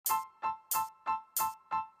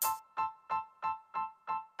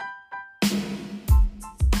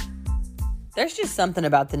There's just something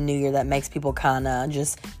about the new year that makes people kind of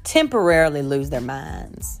just temporarily lose their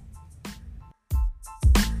minds.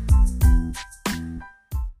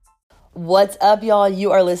 What's up, y'all?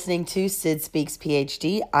 You are listening to Sid Speaks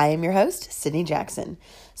PhD. I am your host, Sydney Jackson.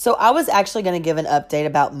 So I was actually going to give an update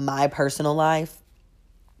about my personal life,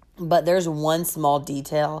 but there's one small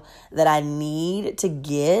detail that I need to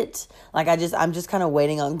get. I'm just kind of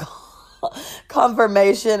waiting on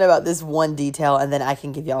confirmation about this one detail, and then I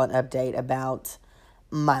can give y'all an update about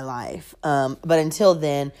my life. But until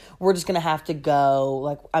then, we're just going to have to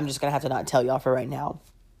go, I'm just going to have to not tell y'all for right now.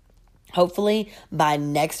 Hopefully, by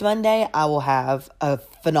next Monday, I will have a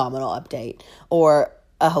phenomenal update or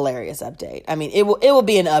a hilarious update. I mean, it will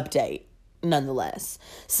be an update nonetheless.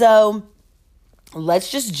 So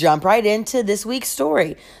let's just jump right into this week's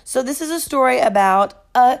story. So this is a story about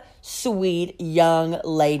a sweet young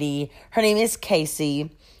lady. Her name is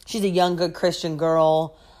Casey. She's a young, good Christian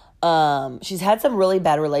girl. She's had some really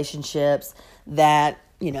bad relationships that,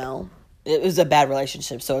 it was a bad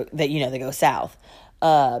relationship, so that, they go south.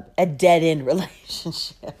 A dead-end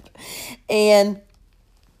relationship. And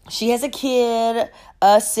she has a kid,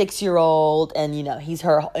 a 6-year-old, and, he's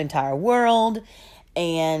her entire world.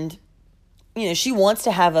 And she wants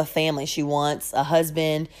to have a family. She wants a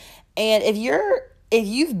husband. And if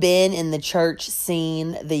you've been in the church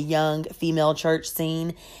scene, the young female church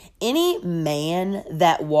scene, any man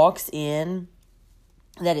that walks in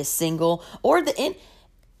that is single, or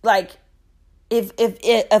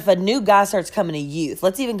if a new guy starts coming to youth,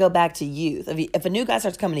 let's even go back to youth. If a new guy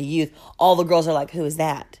starts coming to youth, all the girls are like, who is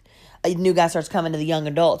that? A new guy starts coming to the young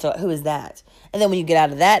adults, so who is that? And then when you get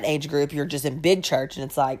out of that age group, you're just in big church, and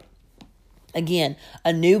it's like, again,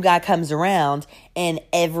 a new guy comes around and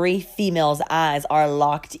every female's eyes are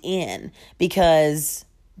locked in because,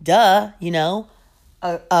 a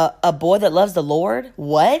boy that loves the Lord?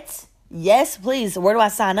 What? Yes, please. Where do I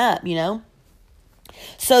sign up,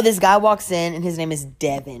 So this guy walks in and his name is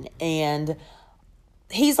Devin, and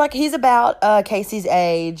he's about Casey's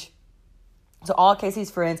age. So all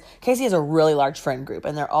Casey's friends, Casey has a really large friend group,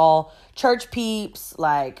 and they're all church peeps,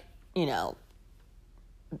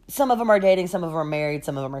 some of them are dating, some of them are married,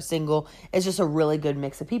 some of them are single. It's just a really good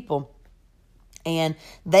mix of people. And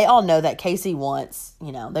they all know that Casey wants,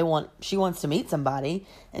 she wants to meet somebody,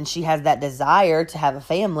 and she has that desire to have a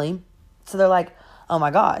family. So they're like, oh my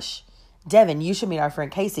gosh, Devin, you should meet our friend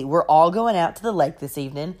Casey. We're all going out to the lake this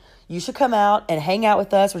evening. You should come out and hang out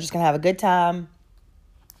with us. We're just going to have a good time.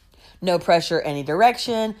 No pressure, any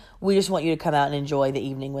direction. We just want you to come out and enjoy the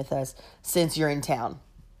evening with us since you're in town.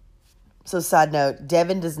 So side note,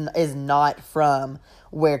 Devin is not from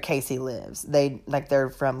where Casey lives. They're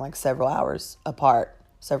from several hours apart.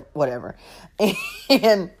 So whatever.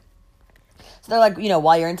 And so they're like,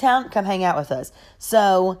 while you're in town, come hang out with us.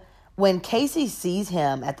 So when Casey sees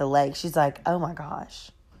him at the lake, she's like, oh my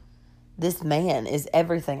gosh, this man is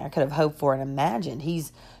everything I could have hoped for and imagined.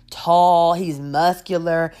 He's tall, he's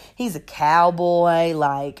muscular, he's a cowboy,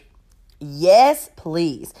 yes,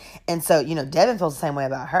 please. And so, Devin feels the same way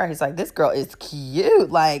about her. He's like, this girl is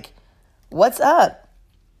cute. What's up?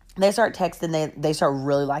 They start texting. They start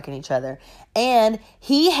really liking each other. And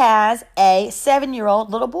he has a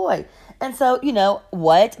 7-year-old little boy. And so,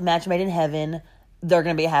 what? Match made in heaven. They're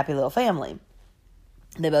going to be a happy little family.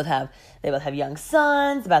 They both have young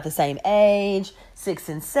sons, about the same age, 6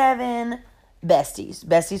 and 7.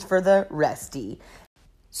 Besties for the resty.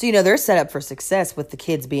 So, they're set up for success with the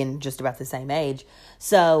kids being just about the same age.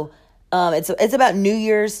 So, it's about New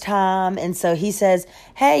Year's time. And so he says,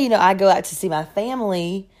 hey, I go out to see my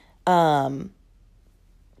family for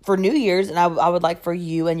New Year's, and I would like for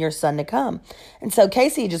you and your son to come. And so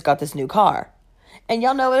Casey just got this new car. And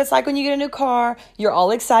y'all know what it's like when you get a new car. You're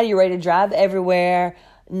all excited. You're ready to drive everywhere.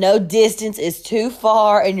 No distance is too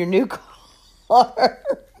far in your new car.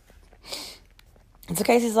 And so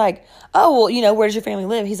Casey's like, oh, well, where does your family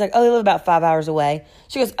live? He's like, oh, they live about 5 hours away.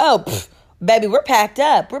 She goes, oh, baby, we're packed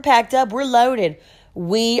up. We're loaded.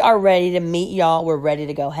 We are ready to meet y'all. We're ready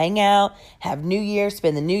to go hang out, have New Year,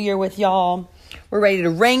 spend the New Year with y'all. We're ready to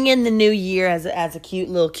ring in the new year as a cute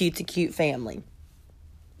little cute family.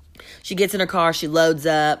 She gets in her car. She loads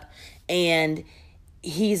up, and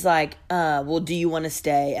he's like, well, do you want to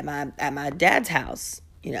stay at my dad's house?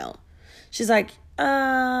 She's like,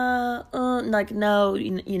 no,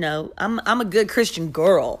 I'm a good Christian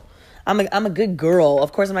girl. I'm a good girl.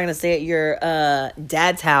 Of course, I'm not going to stay at your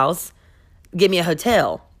dad's house. Give me a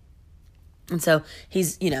hotel. And so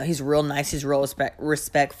he's real nice. He's real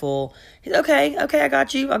respectful. He's okay, I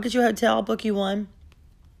got you. I'll get you a hotel. I'll book you one.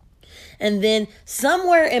 And then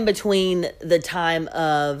somewhere in between the time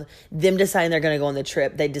of them deciding they're going to go on the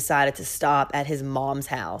trip, they decided to stop at his mom's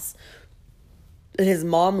house. And his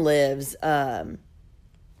mom lives 3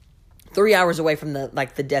 hours away from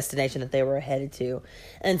the destination that they were headed to.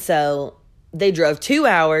 And so they drove 2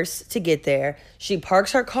 hours to get there. She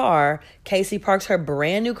parks her car. Casey parks her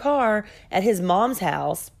brand new car at his mom's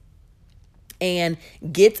house and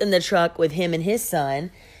gets in the truck with him and his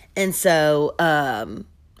son. And so,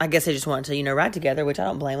 I guess they just wanted to, ride together, which I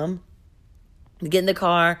don't blame them. They get in the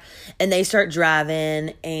car and they start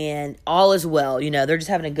driving and all is well. They're just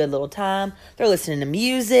having a good little time. They're listening to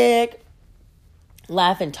music,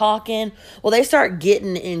 laughing, talking. Well, they start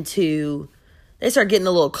getting a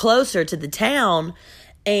little closer to the town,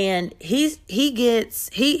 and he gets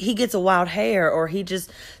a wild hair, or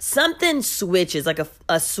something switches, like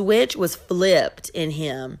a switch was flipped in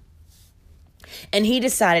him. And he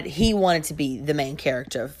decided he wanted to be the main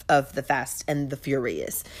character of the Fast and the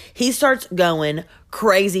Furious. He starts going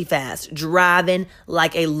crazy fast, driving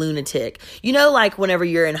like a lunatic. Like whenever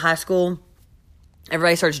you're in high school,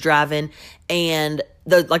 everybody starts driving, and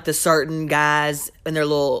the certain guys in their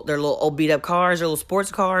little old beat up cars, their little sports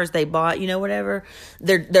cars they bought, whatever.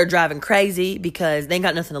 They're driving crazy because they ain't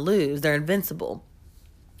got nothing to lose. They're invincible.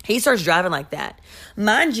 He starts driving like that.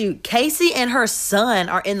 Mind you, Casey and her son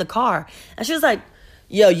are in the car. And she was like,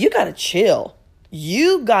 yo, you got to chill.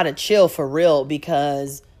 You got to chill for real,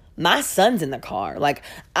 because my son's in the car. Like,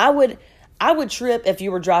 I would trip if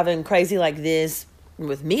you were driving crazy like this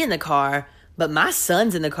with me in the car, but my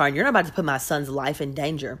son's in the car and you're not about to put my son's life in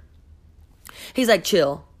danger. He's like,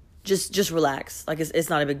 chill. Just relax. Like, it's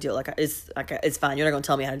not a big deal. It's fine. You're not going to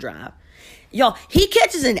tell me how to drive. Y'all, he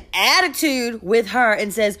catches an attitude with her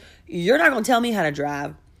and says, you're not going to tell me how to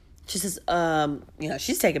drive. She says,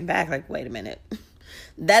 she's taken back. Like, wait a minute.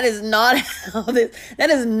 That is not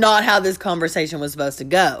how this conversation was supposed to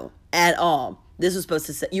go at all. You were supposed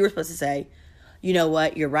to say, you know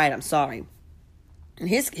what? You're right. I'm sorry. And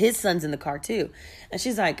his son's in the car too. And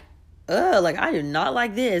she's like, I do not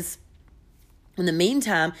like this. In the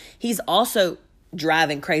meantime, he's also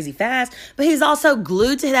driving crazy fast, but he's also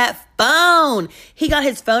glued to that phone. He got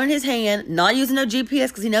his phone in his hand, not using no GPS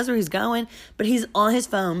because he knows where he's going, but he's on his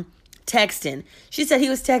phone texting. She said he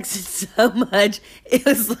was texting so much, it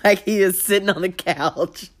was like he was sitting on the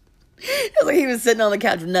couch. It was like he was sitting on the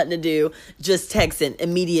couch with nothing to do, just texting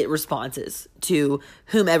immediate responses to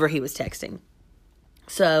whomever he was texting.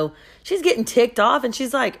 So she's getting ticked off and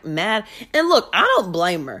she's like mad. And look, I don't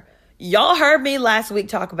blame her. Y'all heard me last week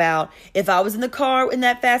talk about if I was in the car in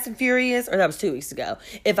that Fast and Furious, or that was 2 weeks ago.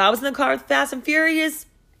 If I was in the car with Fast and Furious,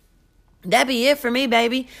 that'd be it for me,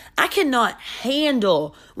 baby. I cannot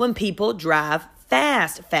handle when people drive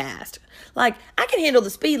fast. Like, I can handle the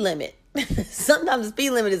speed limit. Sometimes the speed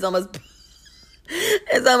limit is almost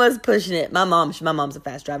pushing it. My mom's a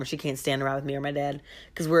fast driver. She can't stand around with me or my dad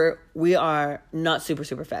because we are not super,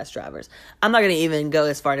 super fast drivers. I'm not going to even go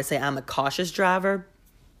as far to say I'm a cautious driver,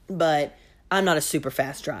 but I'm not a super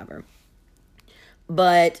fast driver.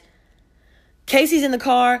 But Casey's in the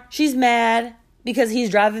car. She's mad because he's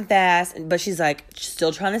driving fast, but she's like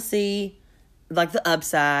still trying to see like the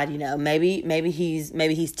upside, maybe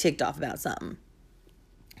he's ticked off about something.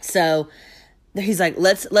 So he's like,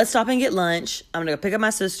 let's stop and get lunch. I'm going to go pick up my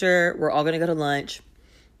sister. We're all going to go to lunch.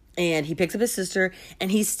 And he picks up his sister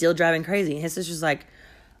and he's still driving crazy. And his sister's like,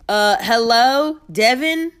 hello,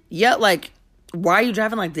 Devin? Yeah, like, why are you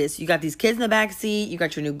driving like this? You got these kids in the back seat. You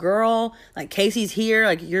got your new girl. Like, Casey's here.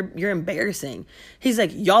 Like, you're embarrassing. He's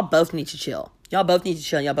like, y'all both need to chill. Y'all both need to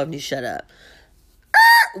chill. Y'all both need to shut up.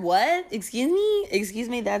 What? Excuse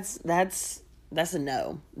me. That's a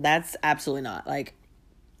no. That's absolutely not. Like,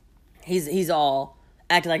 he's all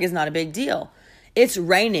acting like it's not a big deal. It's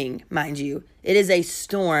raining, mind you. It is a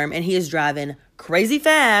storm, and he is driving crazy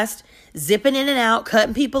fast, zipping in and out,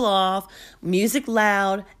 cutting people off, music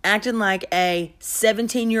loud, acting like a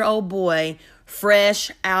 17-year-old boy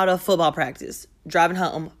fresh out of football practice, driving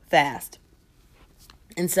home fast.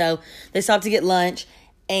 And so they stop to get lunch,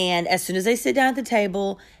 and as soon as they sit down at the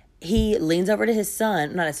table, he leans over to his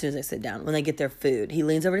son. Not as soon as they sit down, when they get their food. He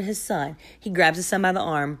leans over to his son. He grabs his son by the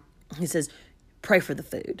arm. He says, pray for the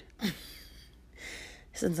food.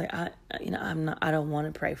 His son's like, I don't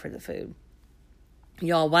want to pray for the food.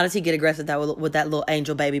 Y'all, why does he get aggressive with that little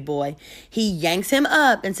angel baby boy? He yanks him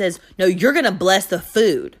up and says, no, you're going to bless the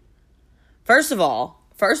food. First of all,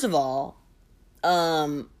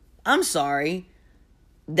 I'm sorry.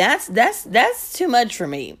 That's too much for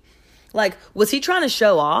me. Like, was he trying to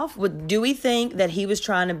show off? Do we think that he was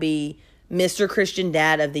trying to be Mr. Christian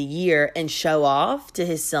Dad of the Year and show off to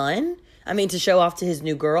his son? I mean, to show off to his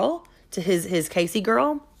new girl? to his Casey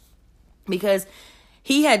girl, because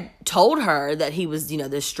he had told her that he was,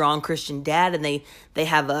 this strong Christian dad, and they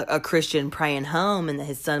have a Christian praying home, and that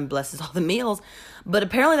his son blesses all the meals. But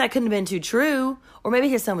apparently that couldn't have been too true, or maybe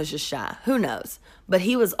his son was just shy. Who knows? But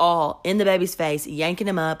he was all in the baby's face, yanking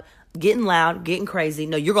him up, getting loud, getting crazy.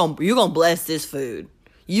 No, you're gonna bless this food.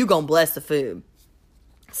 You gonna bless the food.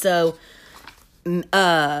 So,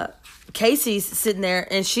 Casey's sitting there,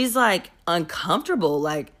 and she's like uncomfortable.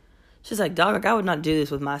 Like, she's like, dog, like, I would not do this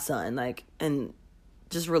with my son. Like, and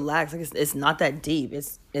just relax. Like, it's not that deep.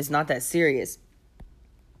 It's not that serious.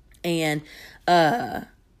 And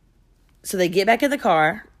so they get back in the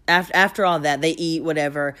car. After all that, they eat,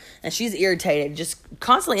 whatever, and she's irritated, just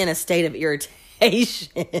constantly in a state of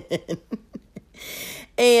irritation.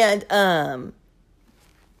 And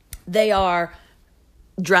they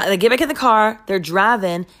get back in the car. They're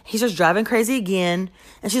driving. He starts driving crazy again,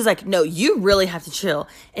 and she's like, "No, you really have to chill."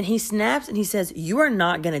 And he snaps and he says, "You are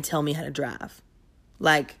not going to tell me how to drive.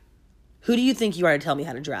 Like, who do you think you are to tell me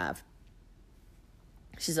how to drive?"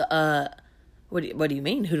 She's like, What do you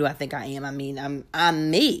mean? Who do I think I am? I mean, I'm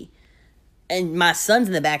me, and my son's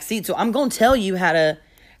in the back seat, so I'm gonna tell you how to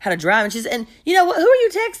drive. And you know what? Who are you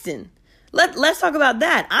texting? Let's talk about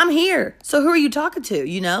that. I'm here, so who are you talking to?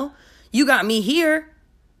 You got me here.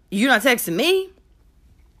 You're not texting me.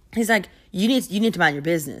 He's like, you need to mind your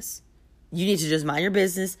business. You need to just mind your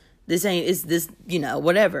business. This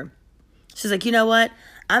whatever. She's like, you know what?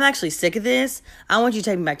 I'm actually sick of this. I want you to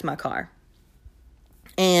take me back to my car.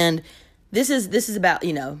 And This is about,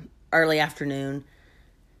 early afternoon.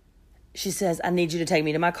 She says, I need you to take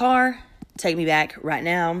me to my car. Take me back right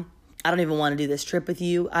now. I don't even want to do this trip with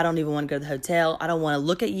you. I don't even want to go to the hotel. I don't want to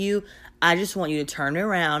look at you. I just want you to turn me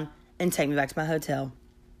around and take me back to my hotel.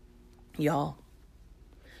 Y'all,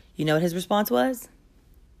 you know what his response was?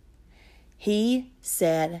 He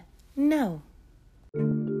said no.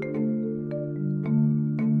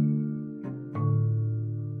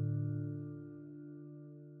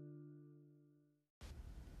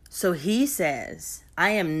 So he says, I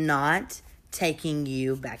am not taking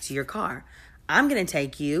you back to your car. I'm going to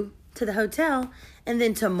take you to the hotel. And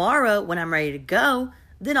then tomorrow, when I'm ready to go,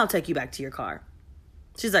 then I'll take you back to your car.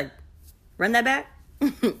 She's like, run that back?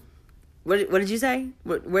 What did you say?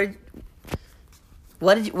 What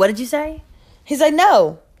did you say? He's like,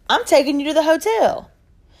 no, I'm taking you to the hotel.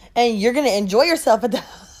 And you're going to enjoy yourself at the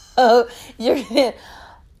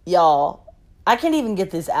Y'all, I can't even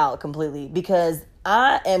get this out completely because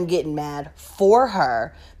I am getting mad for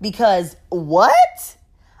her, because what?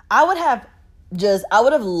 I would have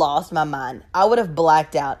lost my mind. I would have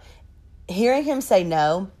blacked out. Hearing him say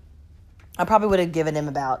no, I probably would have given him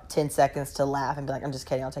about 10 seconds to laugh and be like, I'm just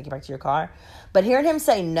kidding, I'll take you back to your car. But hearing him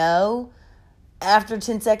say no after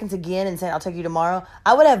 10 seconds again and saying, I'll take you tomorrow,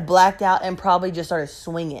 I would have blacked out and probably just started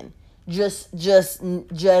swinging. Just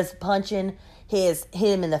punching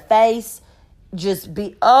him in the face.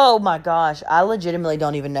 Oh my gosh, I legitimately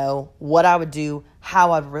don't even know what I would do,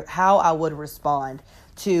 how I would respond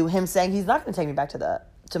to him saying he's not going to take me back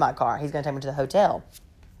to my car. He's going to take me to the hotel.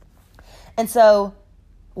 And so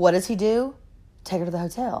what does he do? Take her to the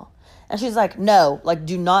hotel. And she's like, no, like,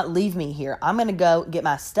 do not leave me here. I'm going to go get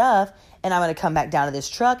my stuff and I'm going to come back down to this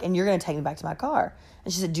truck and you're going to take me back to my car.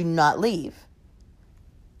 And she said, do not leave.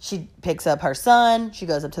 She picks up her son. She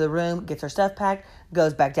goes up to the room, gets her stuff packed,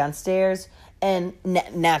 goes back downstairs. And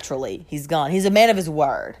naturally, he's gone. He's a man of his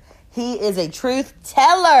word. He is a truth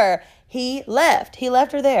teller. He left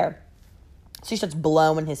her there. She starts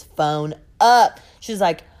blowing his phone up. She's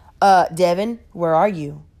like, Devin, where are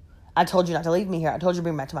you? I told you not to leave me here. I told you to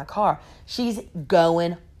bring me back to my car. She's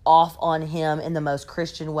going off on him in the most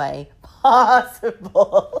Christian way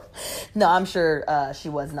possible. No, I'm sure she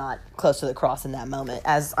was not close to the cross in that moment.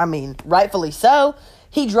 Rightfully so.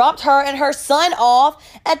 He dropped her and her son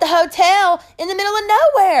off at the hotel in the middle of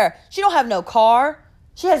nowhere. She don't have no car.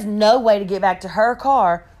 She has no way to get back to her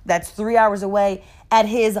car that's 3 hours away at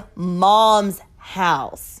his mom's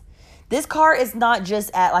house. This car is not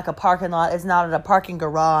just at like a parking lot. It's not at a parking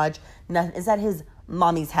garage. Nothing. It's at his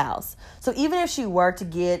mommy's house. So even if she were to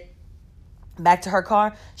get back to her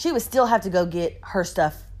car, she would still have to go get her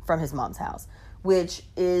stuff from his mom's house, which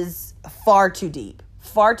is far too deep.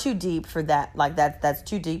 Far too deep for that. Like that's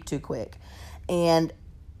too deep, too quick. And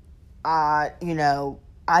I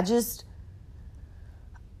just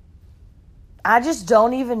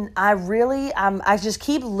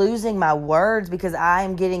keep losing my words because I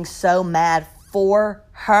am getting so mad for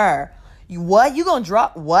her. What? You gonna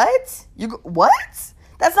drop? What? What?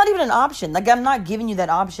 That's not even an option. Like, I'm not giving you that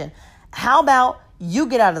option. How about you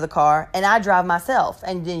get out of the car and I drive myself.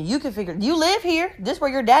 And then you can figure, you live here. This is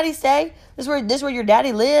where your daddy stay. This is where your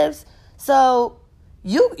daddy lives. So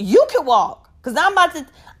you can walk. Because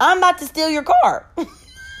I'm about to steal your car.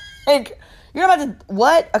 Like, you're about to,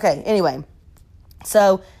 what? Okay, anyway.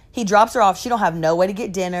 So he drops her off. She don't have no way to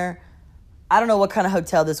get dinner. I don't know what kind of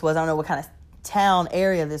hotel this was. I don't know what kind of town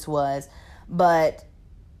area this was. But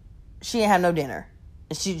she didn't have no dinner.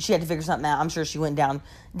 She had to figure something out. I'm sure she went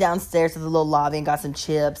downstairs to the little lobby and got some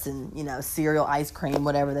chips and, cereal, ice cream,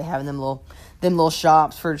 whatever they have in them little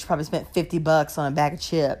shops. She probably spent $50 on a bag of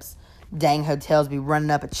chips. Dang hotels be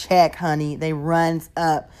running up a check, honey. They runs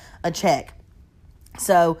up a check.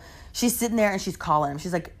 So she's sitting there and she's calling him.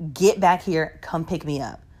 She's like, get back here. Come pick me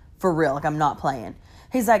up. For real. Like, I'm not playing.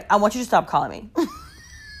 He's like, I want you to stop calling me.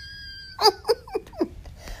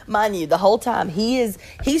 Mind you, the whole time he's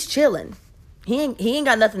chilling. He ain't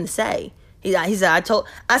got nothing to say. He said,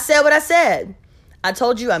 I said what I said. I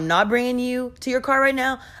told you I'm not bringing you to your car right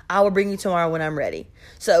now. I will bring you tomorrow when I'm ready.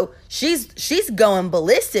 So she's going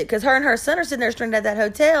ballistic because her and her son are sitting there stranded at that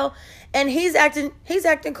hotel, and he's acting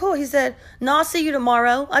cool. He said, "No, I'll see you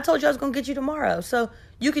tomorrow. I told you I was gonna get you tomorrow, so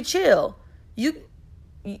you could chill. You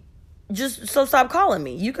just stop calling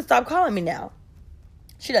me. You could stop calling me now."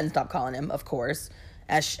 She doesn't stop calling him, of course,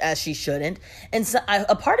 as she shouldn't. And so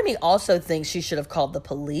a part of me also thinks she should have called the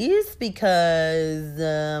police because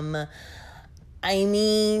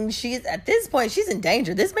she's at this point, she's in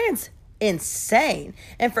danger. This man's insane.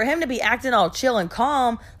 And for him to be acting all chill and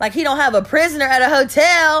calm, like he don't have a prisoner at a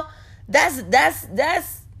hotel, that's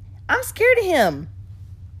I'm scared of him.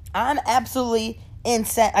 I'm absolutely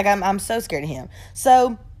insane. Like, I'm so scared of him.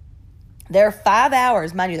 So they're 5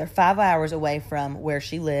 hours, mind you, they're 5 hours away from where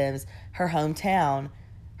she lives, her hometown.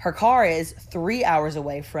 Her car is 3 hours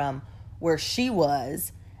away from where she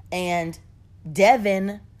was. And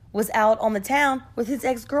Devin was out on the town with his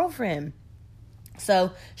ex-girlfriend.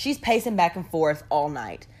 So she's pacing back and forth all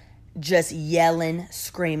night, just yelling,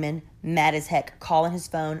 screaming, mad as heck, calling his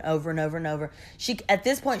phone over and over and over. At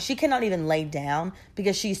this point, she cannot even lay down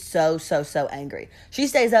because she's so angry. She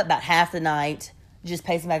stays up about half the night, just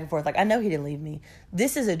pacing back and forth like, I know he didn't leave me.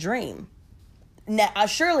 This is a dream. Now,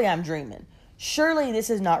 surely I'm dreaming. Surely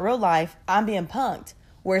this is not real life. I'm being punked.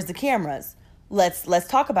 Where's the cameras? Let's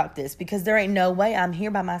talk about this, because there ain't no way I'm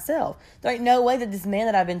here by myself. There ain't no way that this man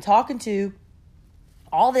that I've been talking to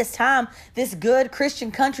all this time, this good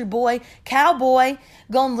Christian country boy, cowboy,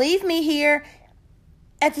 gonna leave me here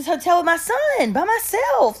at this hotel with my son by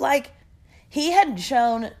myself. Like, he had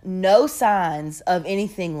shown no signs of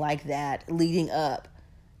anything like that leading up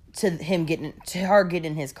to her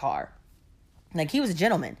getting in his car. Like, he was a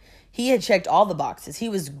gentleman. He had checked all the boxes. He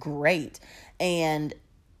was great. And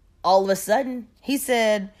all of a sudden, he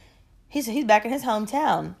said he's back in his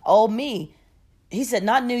hometown. Old me. He said,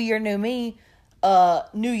 not New Year, new me.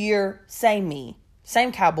 New Year, same me.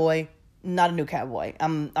 Same cowboy, not a new cowboy.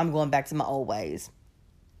 I'm going back to my old ways.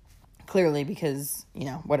 Clearly, because,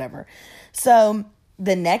 whatever. So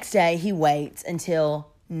the next day, he waits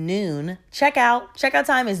until noon. Checkout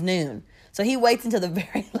time is noon. So he waits until the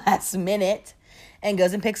very last minute and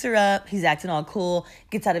goes and picks her up. He's acting all cool,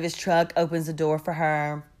 gets out of his truck, opens the door for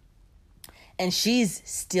her. And she's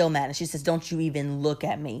still mad. And she says, don't you even look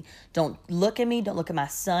at me. Don't look at me. Don't look at my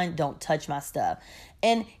son. Don't touch my stuff.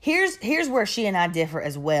 And here's where she and I differ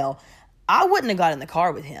as well. I wouldn't have got in the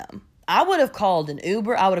car with him. I would have called an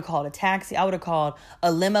Uber. I would have called a taxi. I would have called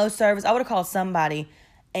a limo service. I would have called somebody.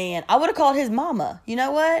 And I would have called his mama. You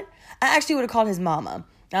know what? I actually would have called his mama.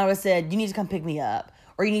 I would have said, you need to come pick me up.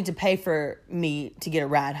 Or you need to pay for me to get a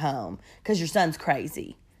ride home because your son's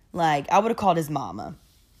crazy. Like, I would have called his mama.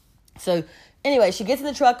 So anyway, she gets in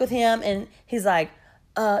the truck with him, and he's like,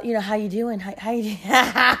 how you doing? How you doing?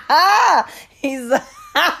 He's like,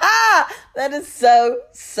 that is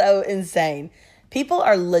so insane. People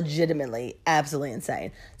are legitimately absolutely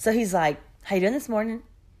insane. So he's like, how you doing this morning?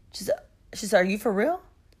 She said, are you for real?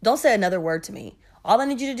 Don't say another word to me. All I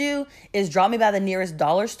need you to do is drop me by the nearest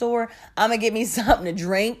dollar store. I'm going to get me something to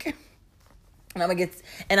drink. And I'm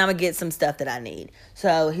gonna get some stuff that I need.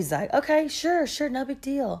 So he's like, okay, sure, no big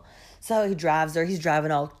deal. So he drives her. He's driving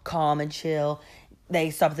all calm and chill.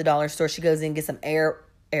 They stop at the dollar store. She goes in and gets some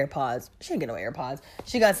AirPods. She didn't get no AirPods.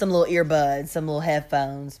 She got some little earbuds, some little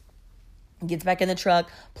headphones. Gets back in the truck,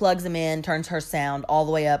 plugs them in, turns her sound all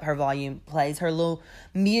the way up, her volume, plays her little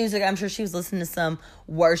music. I'm sure she was listening to some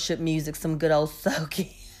worship music, some good old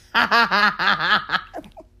soaking.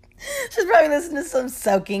 She's probably listening to some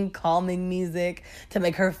soaking, calming music to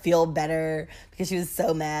make her feel better because she was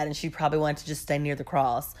so mad and she probably wanted to just stay near the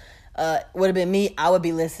cross. Would have been me, I would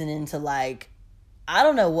be listening to like I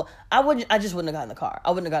don't know what I just wouldn't have gotten in the car.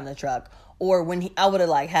 I wouldn't have gotten in the truck. Or when I would have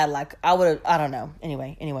I don't know.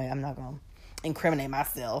 Anyway, I'm not gonna incriminate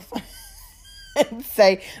myself and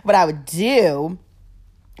say what I would do,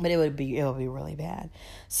 but it would be really bad.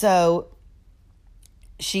 So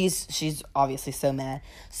she's obviously so mad.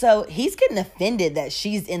 So he's getting offended that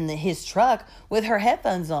she's in his truck with her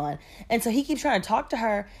headphones on. And so he keeps trying to talk to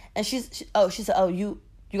her, and she said, "Oh, you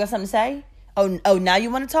got something to say? Oh, now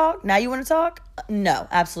you want to talk? Now you want to talk? No,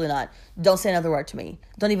 absolutely not. Don't say another word to me.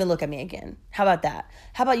 Don't even look at me again. How about that?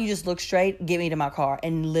 How about you just look straight, get me to my car,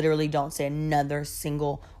 and literally don't say another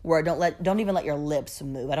single word. Don't even let your lips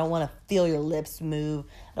move. I don't want to feel your lips move.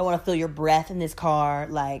 I don't want to feel your breath in this car.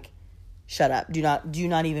 Like, shut up. Do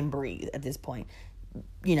not even breathe at this point.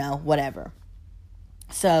 Whatever."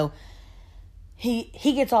 So he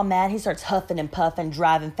gets all mad. He starts huffing and puffing,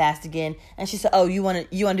 driving fast again. And she said, "Oh, you want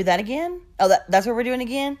to do that again? Oh, that's what we're doing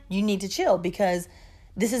again? You need to chill, because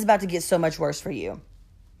this is about to get so much worse for you."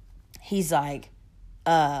 He's like,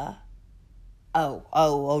 now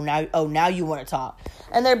you want to talk.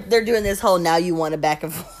 And they're doing this whole now you want to back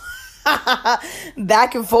and forth.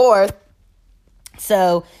 Back and forth.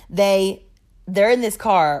 So they're in this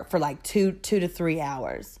car for like 2 to 3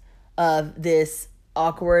 hours of this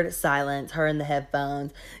awkward silence, her in the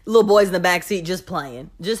headphones, little boys in the back seat just playing,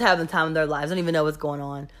 just having the time of their lives, don't even know what's going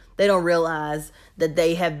on. They don't realize that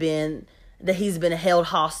he's been held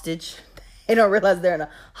hostage. They don't realize they're in a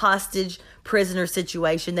hostage prisoner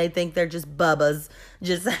situation. They think they're just bubbas.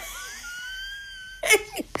 Just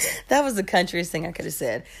that was the countryest thing I could have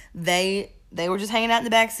said. They were just hanging out in the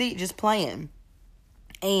back seat, just playing.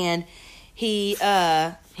 And he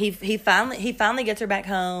finally gets her back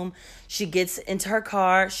home. She gets into her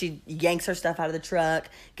car. She yanks her stuff out of the truck,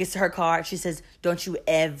 gets to her car. She says, "Don't you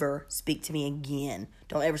ever speak to me again.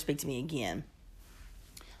 Don't ever speak to me again."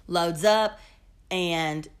 Loads up,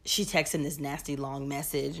 and she texts him this nasty long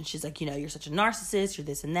message. And she's like, "You're such a narcissist. You're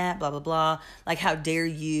this and that, blah, blah, blah. Like, how dare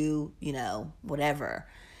you, whatever."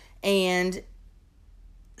 And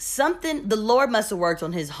the Lord must have worked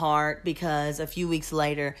on his heart, because a few weeks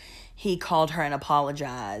later, he called her and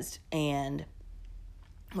apologized and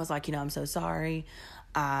was like, "I'm so sorry.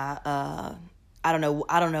 I don't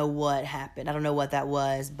know what happened. I don't know what that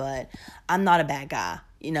was, but I'm not a bad guy.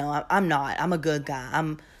 I'm not. I'm a good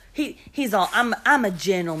guy. He's all, I'm a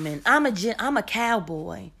gentleman. I'm a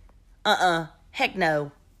cowboy. Heck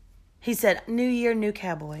no." He said, "New year, new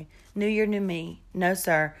cowboy. New year, new me." No,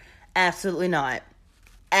 sir. Absolutely not.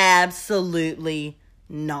 Absolutely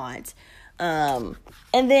not. And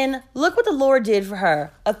then look what the Lord did for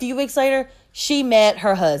her. A few weeks later, she met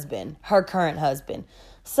her husband, her current husband.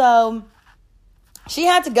 So she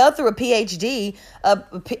had to go through a PhD,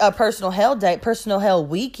 a personal hell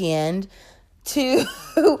weekend, to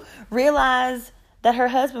realize that her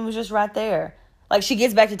husband was just right there. Like, she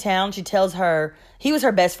gets back to town. She tells her, he was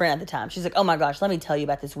her best friend at the time. She's like, "Oh my gosh, let me tell you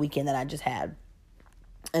about this weekend that I just had."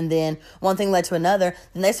 And then one thing led to another.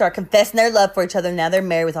 Then they start confessing their love for each other. Now they're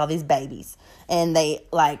married with all these babies. And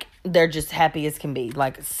they're just happy as can be.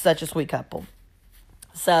 Like, such a sweet couple.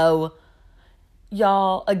 So,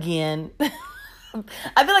 y'all, again,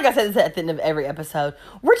 I feel like I said this at the end of every episode.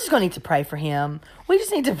 We're just going to need to pray for him. We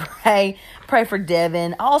just need to pray for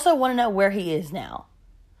Devin. I also want to know where he is now.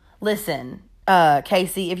 Listen,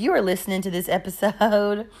 Casey, if you are listening to this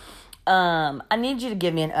episode, I need you to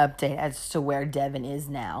give me an update as to where Devin is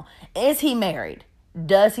now. Is he married?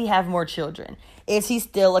 Does he have more children? Is he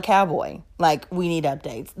still a cowboy? Like, we need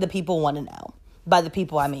updates. The people want to know. By the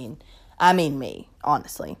people, I mean me,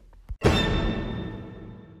 honestly.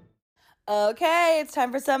 Okay, it's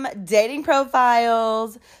time for some dating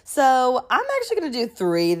profiles. So, I'm actually going to do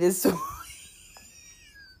 3 this week.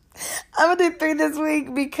 I'm going to do 3 this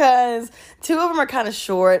week because 2 of them are kind of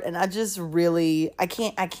short, and I just really, I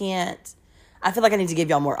can't. I feel like I need to give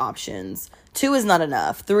y'all more options. 2 is not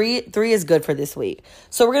enough. 3 is good for this week.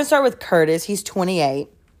 So we're going to start with Curtis. He's 28.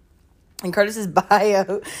 And Curtis's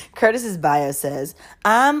bio says,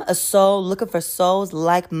 "I'm a soul looking for souls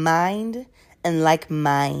like mind and like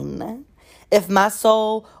mine. If my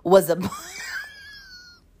soul was a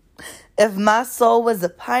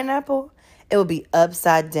pineapple, it would be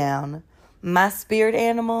upside down. My spirit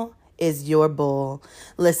animal is your bull."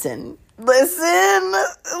 Listen,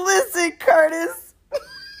 Curtis.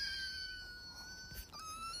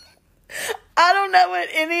 I don't know what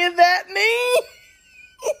any of that means.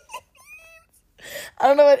 I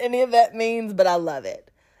don't know what any of that means, but I love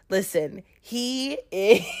it. Listen, he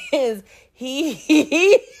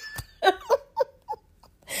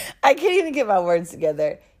I can't even get my words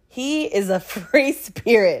together. He is a free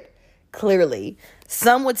spirit. clearly.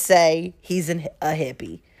 Some would say he's a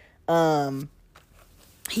hippie.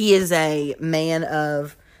 He is a man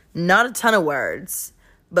of not a ton of words,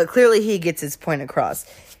 but clearly he gets his point across.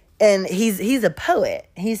 And he's a poet.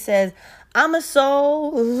 He says, I'm a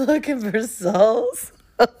soul looking for souls.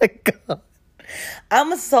 Oh my God.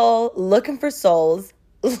 I'm a soul looking for souls.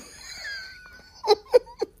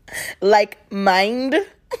 Like mind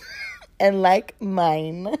and like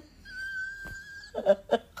mine.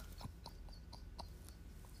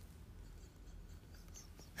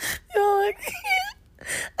 Yo, I can't.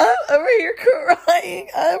 I'm over here crying.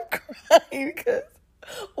 I'm crying because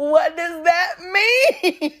what does that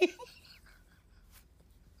mean?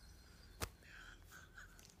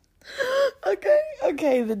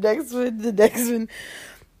 Okay.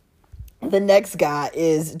 The next guy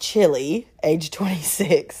is Chili, age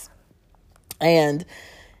 26. And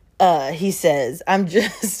he says, I'm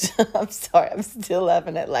sorry, I'm still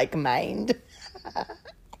laughing at like mind.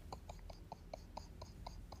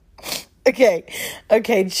 Okay,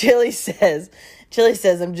 Chili says,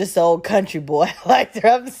 I'm just an old country boy. Like her.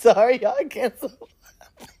 I'm sorry, y'all, I can't stop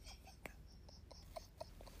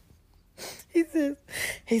laughing.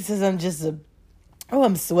 He says,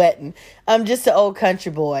 I'm sweating. I'm just an old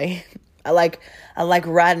country boy. I like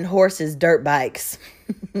riding horses, dirt bikes.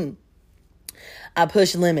 I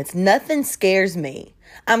push limits. Nothing scares me.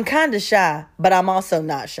 I'm kind of shy, but I'm also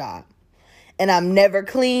not shy. And I'm never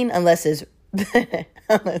clean unless it's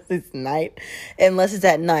unless it's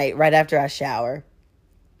at night, right after I shower.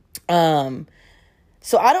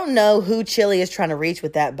 So I don't know who Chili is trying to reach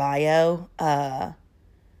with that bio. I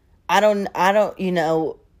don't,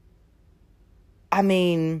 I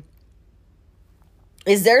mean,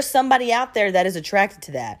 is there somebody out there that is attracted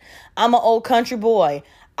to that? I'm an old country boy.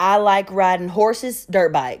 I like riding horses,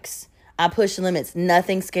 dirt bikes. I push limits.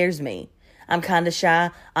 Nothing scares me. I'm kind of shy.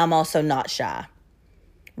 I'm also not shy.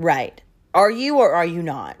 Right. Are you or are you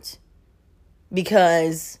not?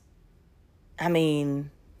 Because, are you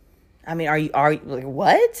like,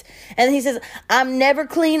 what? And he says, I'm never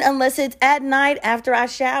clean unless it's at night after I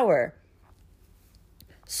shower.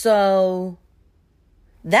 So,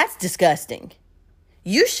 that's disgusting.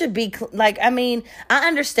 You should be, I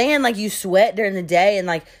understand, you sweat during the day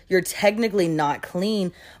and, you're technically not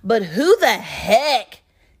clean. But who the heck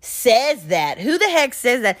says that? Who the heck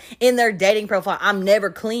says that in their dating profile? I'm never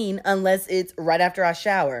clean unless it's right after I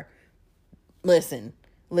shower. Listen,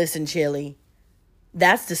 Chili.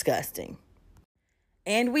 That's disgusting.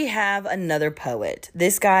 And we have another poet.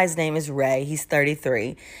 This guy's name is Ray. He's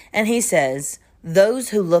 33. And he says, those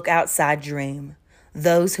who look outside dream.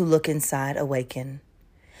 Those who look inside awaken.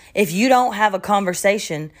 If you don't have a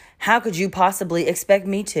conversation, how could you possibly expect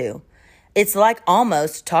me to? It's like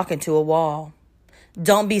almost talking to a wall.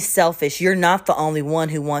 Don't be selfish. You're not the only one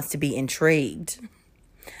who wants to be intrigued.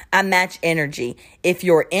 I match energy. If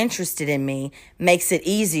you're interested in me, makes it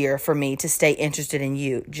easier for me to stay interested in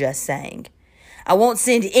you. Just saying. I won't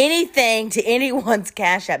send anything to anyone's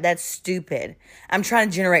Cash App. That's stupid. I'm trying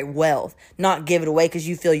to generate wealth, not give it away because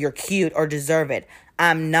you feel you're cute or deserve it.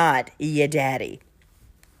 I'm not your daddy.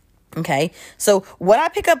 Okay, so what I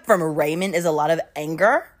pick up from Raymond is a lot of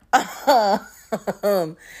anger.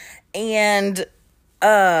 And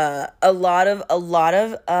a lot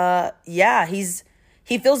of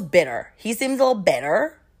he feels bitter. He seems a little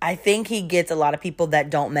bitter. I think he gets a lot of people that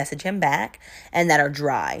don't message him back and that are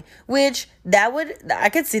dry, which I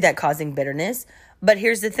could see that causing bitterness. But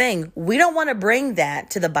here's the thing. We don't want to bring that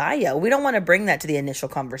to the bio. We don't want to bring that to the initial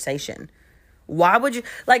conversation. Why would you,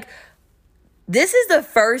 this is the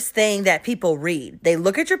first thing that people read. They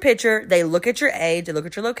look at your picture, they look at your age, they look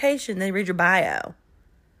at your location, they read your bio.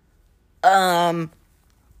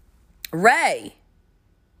 Ray,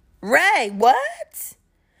 what?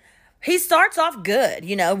 He starts off good,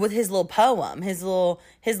 with his little poem, his little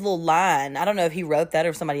line. I don't know if he wrote that or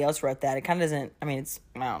if somebody else wrote that. It kind of doesn't, I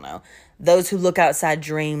don't know. Those who look outside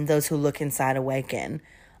dream, those who look inside awaken.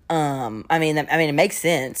 It makes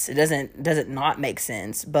sense. It doesn't not make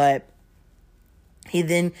sense, but he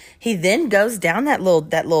then goes down that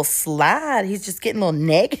little slide. He's just getting a little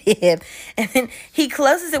negative. And then he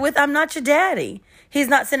closes it with, I'm not your daddy. He's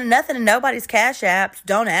not sending nothing to nobody's Cash Apps.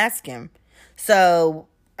 Don't ask him. So,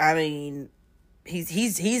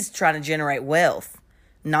 he's trying to generate wealth,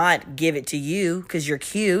 not give it to you because you're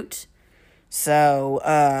cute. So,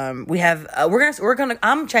 we have,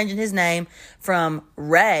 I'm changing his name from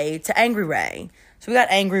Ray to Angry Ray. So we got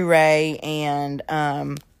Angry Ray and,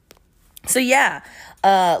 so yeah,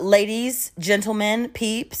 ladies, gentlemen,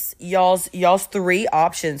 peeps, y'all's 3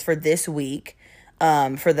 options for this week,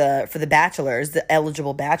 for the bachelors, the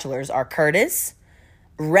eligible bachelors are Curtis,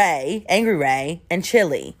 Ray, Angry Ray, and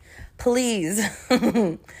Chili. Please,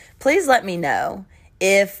 please let me know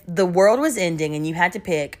if the world was ending and you had to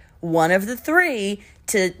pick one of the three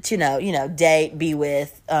to date, be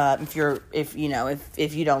with, if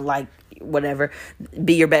you don't like whatever,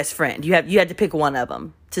 be your best friend. You had to pick one of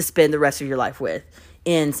them to spend the rest of your life with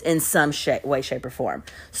in some way, shape, or form.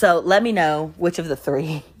 So let me know which of the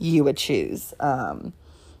three you would choose. I'm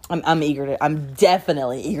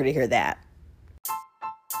definitely eager to hear that.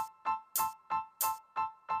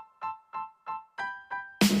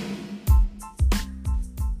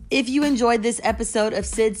 If you enjoyed this episode of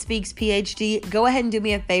Sid Speaks PhD, go ahead and do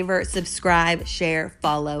me a favor, subscribe, share,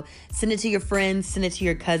 follow, send it to your friends, send it to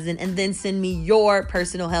your cousin, and then send me your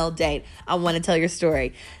personal hell date. I want to tell your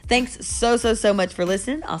story. Thanks so much for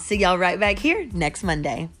listening. I'll see y'all right back here next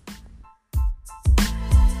Monday.